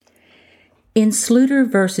In Sluter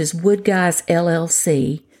v. Wood Guys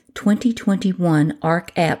LLC, 2021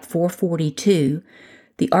 Arc App 442,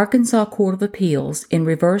 the Arkansas Court of Appeals, in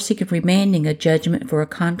reversing and remanding a judgment for a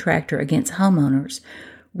contractor against homeowners,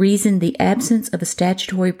 reasoned the absence of a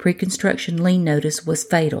statutory pre-construction lien notice was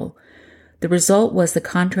fatal. The result was the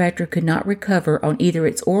contractor could not recover on either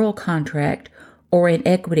its oral contract or in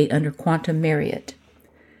equity under quantum merit.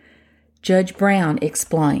 Judge Brown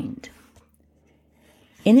explained.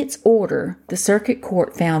 In its order, the Circuit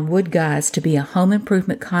Court found Wood Guys to be a home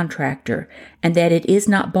improvement contractor and that it is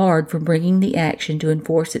not barred from bringing the action to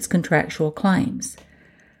enforce its contractual claims.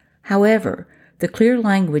 However, the clear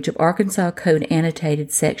language of Arkansas Code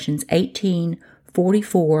annotated sections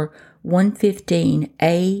 1844,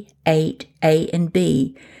 115A, 8, A, and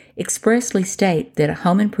B expressly state that a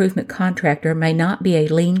home improvement contractor may not be a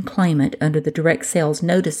lien claimant under the direct sales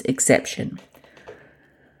notice exception.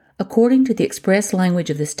 According to the express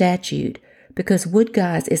language of the statute, because Wood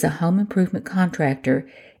Guys is a home improvement contractor,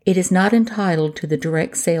 it is not entitled to the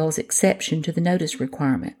direct sales exception to the notice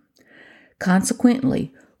requirement.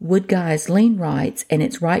 Consequently, Wood Guys' lien rights and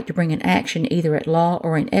its right to bring an action either at law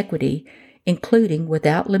or in equity, including,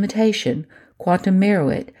 without limitation, quantum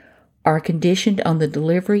merit, are conditioned on the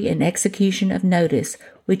delivery and execution of notice,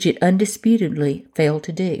 which it undisputedly failed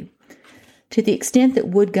to do. To the extent that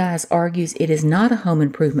Wood Guys argues it is not a home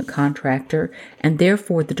improvement contractor and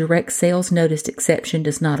therefore the direct sales notice exception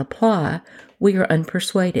does not apply, we are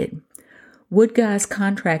unpersuaded. Wood Guys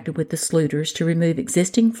contracted with the Sluters to remove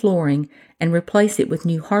existing flooring and replace it with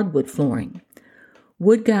new hardwood flooring.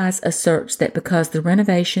 Wood Guys asserts that because the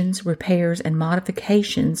renovations, repairs, and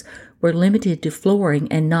modifications were limited to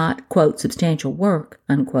flooring and not, quote, substantial work,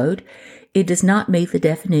 unquote, it does not meet the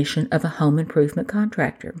definition of a home improvement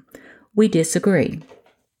contractor. We disagree.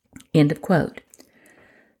 End of quote.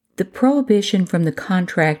 The prohibition from the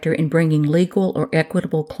contractor in bringing legal or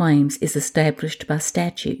equitable claims is established by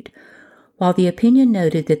statute. While the opinion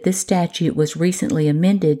noted that this statute was recently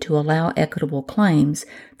amended to allow equitable claims,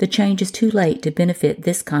 the change is too late to benefit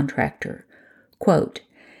this contractor. Quote,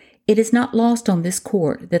 it is not lost on this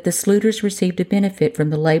court that the Sluters received a benefit from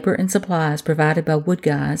the labor and supplies provided by Wood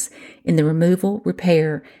Guys in the removal,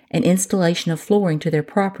 repair, and installation of flooring to their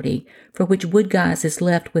property, for which Wood Guys is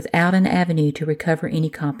left without an avenue to recover any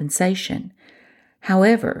compensation.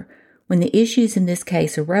 However, when the issues in this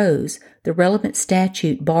case arose, the relevant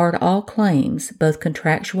statute barred all claims, both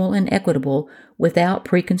contractual and equitable, without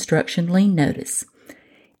pre-construction lien notice.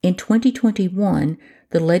 In 2021,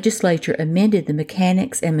 the legislature amended the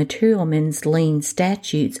mechanics and materialmen's lien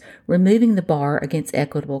statutes, removing the bar against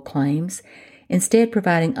equitable claims, instead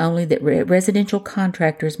providing only that residential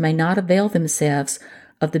contractors may not avail themselves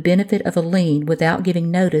of the benefit of a lien without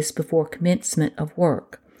giving notice before commencement of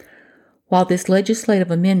work. While this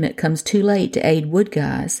legislative amendment comes too late to aid Wood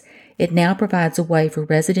Guys, it now provides a way for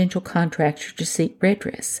residential contractors to seek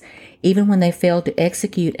redress, even when they fail to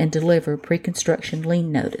execute and deliver pre-construction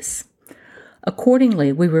lien notice.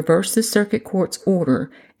 Accordingly, we reverse the Circuit Court's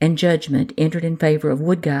order and judgment entered in favor of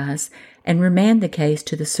Wood Guys and remand the case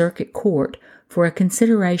to the Circuit Court for a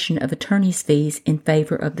consideration of attorney's fees in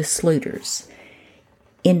favor of the Sluters.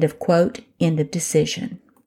 End of quote, end of decision.